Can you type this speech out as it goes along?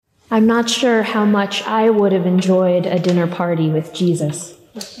I'm not sure how much I would have enjoyed a dinner party with Jesus.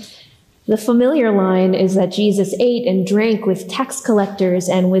 The familiar line is that Jesus ate and drank with tax collectors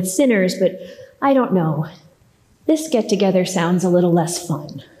and with sinners, but I don't know. This get-together sounds a little less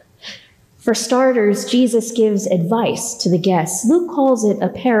fun. For starters, Jesus gives advice to the guests. Luke calls it a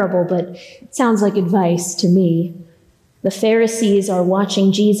parable, but it sounds like advice to me. The Pharisees are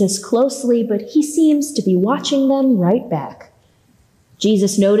watching Jesus closely, but he seems to be watching them right back.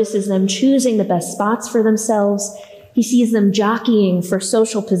 Jesus notices them choosing the best spots for themselves. He sees them jockeying for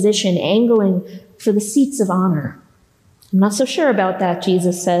social position, angling for the seats of honor. I'm not so sure about that,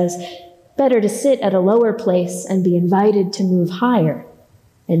 Jesus says. Better to sit at a lower place and be invited to move higher.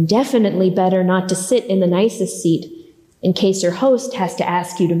 And definitely better not to sit in the nicest seat in case your host has to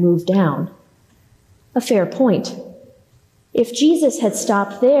ask you to move down. A fair point. If Jesus had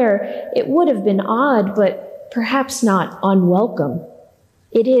stopped there, it would have been odd, but perhaps not unwelcome.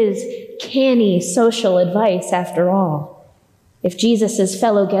 It is canny social advice after all. If Jesus'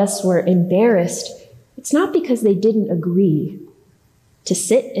 fellow guests were embarrassed, it's not because they didn't agree. To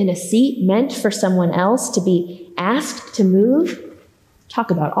sit in a seat meant for someone else to be asked to move?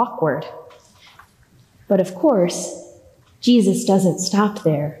 Talk about awkward. But of course, Jesus doesn't stop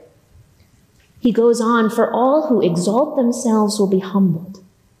there. He goes on, for all who exalt themselves will be humbled,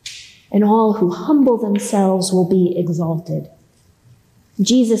 and all who humble themselves will be exalted.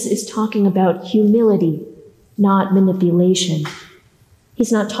 Jesus is talking about humility, not manipulation.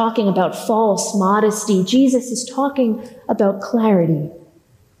 He's not talking about false modesty. Jesus is talking about clarity.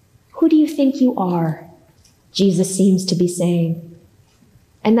 Who do you think you are? Jesus seems to be saying.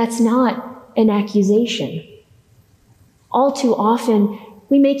 And that's not an accusation. All too often,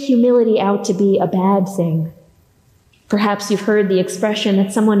 we make humility out to be a bad thing. Perhaps you've heard the expression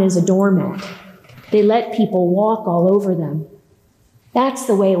that someone is a doormat. They let people walk all over them. That's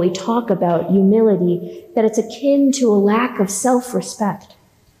the way we talk about humility, that it's akin to a lack of self-respect.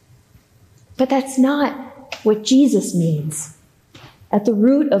 But that's not what Jesus means. At the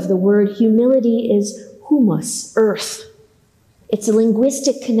root of the word humility is humus, earth. It's a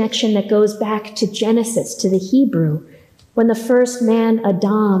linguistic connection that goes back to Genesis, to the Hebrew, when the first man,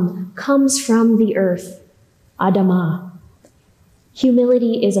 Adam, comes from the earth, Adamah.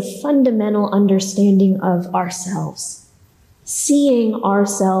 Humility is a fundamental understanding of ourselves, seeing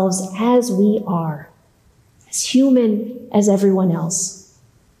ourselves as we are, as human as everyone else.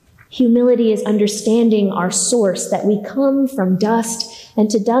 Humility is understanding our source, that we come from dust, and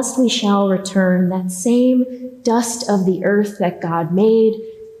to dust we shall return, that same dust of the earth that God made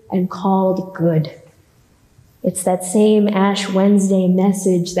and called good. It's that same Ash Wednesday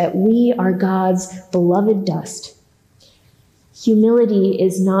message that we are God's beloved dust. Humility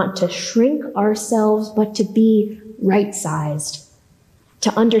is not to shrink ourselves, but to be right-sized,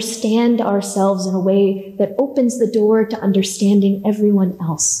 to understand ourselves in a way that opens the door to understanding everyone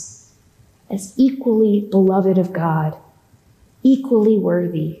else as equally beloved of God, equally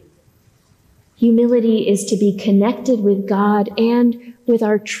worthy. Humility is to be connected with God and with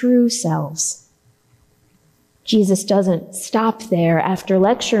our true selves. Jesus doesn't stop there. After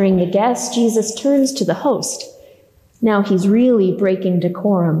lecturing the guests, Jesus turns to the host. Now he's really breaking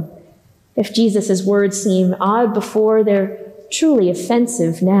decorum. If Jesus' words seem odd before, they're truly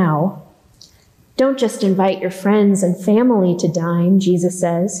offensive now. Don't just invite your friends and family to dine, Jesus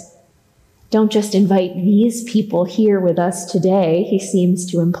says. Don't just invite these people here with us today, he seems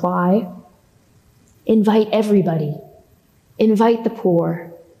to imply. Invite everybody. Invite the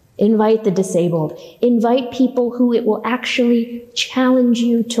poor. Invite the disabled. Invite people who it will actually challenge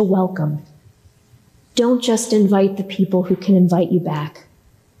you to welcome. Don't just invite the people who can invite you back.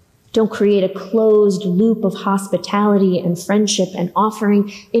 Don't create a closed loop of hospitality and friendship and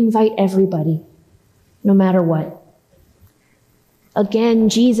offering. Invite everybody, no matter what. Again,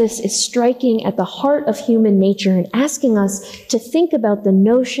 Jesus is striking at the heart of human nature and asking us to think about the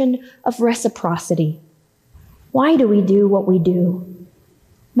notion of reciprocity. Why do we do what we do?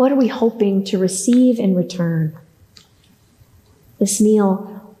 What are we hoping to receive in return? This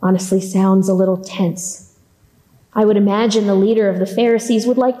meal honestly sounds a little tense. I would imagine the leader of the Pharisees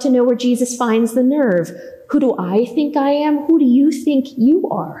would like to know where Jesus finds the nerve. Who do I think I am? Who do you think you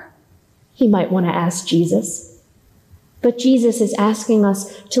are? He might want to ask Jesus. But Jesus is asking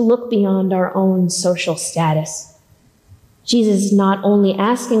us to look beyond our own social status. Jesus is not only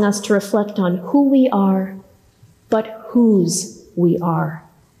asking us to reflect on who we are, but whose we are.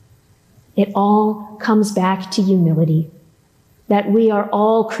 It all comes back to humility, that we are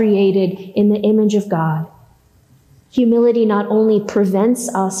all created in the image of God. Humility not only prevents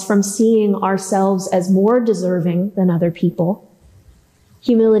us from seeing ourselves as more deserving than other people,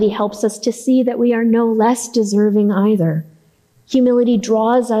 Humility helps us to see that we are no less deserving either. Humility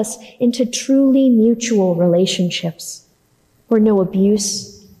draws us into truly mutual relationships where no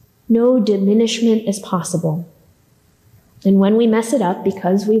abuse, no diminishment is possible. And when we mess it up,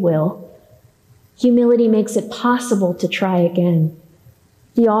 because we will, humility makes it possible to try again.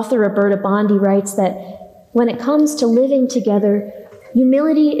 The author Roberta Bondi writes that when it comes to living together,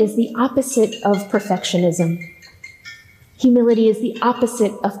 humility is the opposite of perfectionism. Humility is the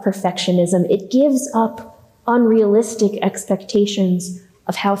opposite of perfectionism. It gives up unrealistic expectations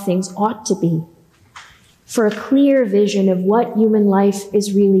of how things ought to be for a clear vision of what human life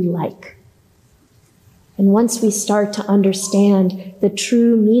is really like. And once we start to understand the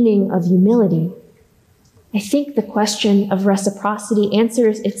true meaning of humility, I think the question of reciprocity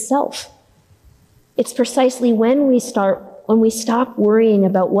answers itself. It's precisely when we stop worrying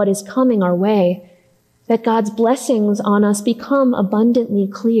about what is coming our way that God's blessings on us become abundantly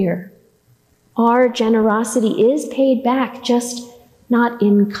clear. Our generosity is paid back, just not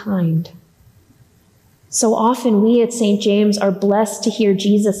in kind. So often we at St. James are blessed to hear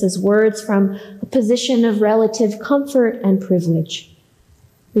Jesus' words from a position of relative comfort and privilege.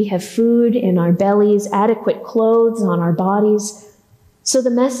 We have food in our bellies, adequate clothes on our bodies. So the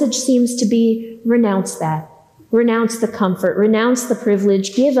message seems to be renounce that. Renounce the comfort, renounce the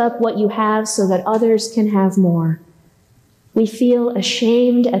privilege, give up what you have so that others can have more. We feel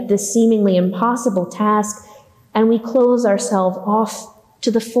ashamed at this seemingly impossible task, and we close ourselves off to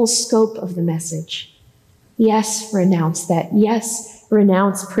the full scope of the message. Yes, renounce that. Yes,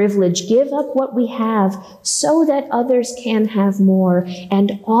 renounce privilege. Give up what we have so that others can have more,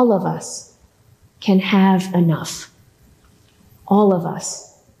 and all of us can have enough. All of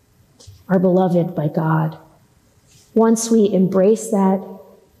us are beloved by God. Once we embrace that,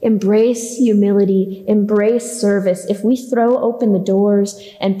 embrace humility, embrace service, if we throw open the doors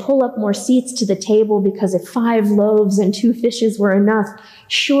and pull up more seats to the table because if 5 loaves and 2 fishes were enough,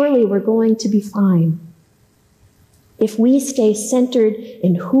 surely we're going to be fine. If we stay centered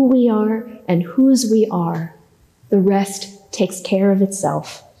in who we are and whose we are, the rest takes care of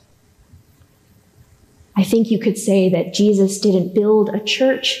itself. I think you could say that Jesus didn't build a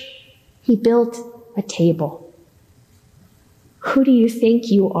church, he built a table. Who do you think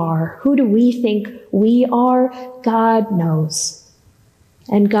you are? Who do we think we are? God knows.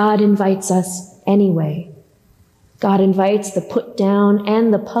 And God invites us anyway. God invites the put down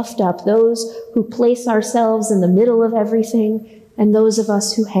and the puffed up, those who place ourselves in the middle of everything, and those of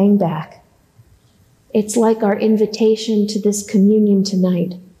us who hang back. It's like our invitation to this communion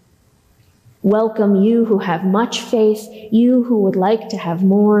tonight. Welcome you who have much faith, you who would like to have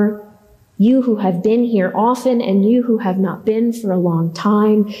more, you who have been here often and you who have not been for a long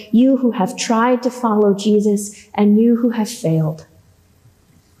time, you who have tried to follow Jesus and you who have failed.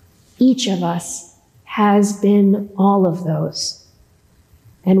 Each of us has been all of those,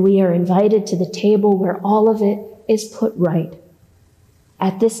 and we are invited to the table where all of it is put right.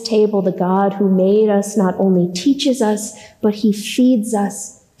 At this table, the God who made us not only teaches us, but he feeds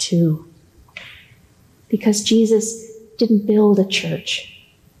us too. Because Jesus didn't build a church.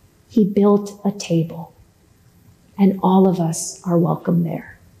 He built a table, and all of us are welcome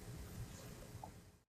there.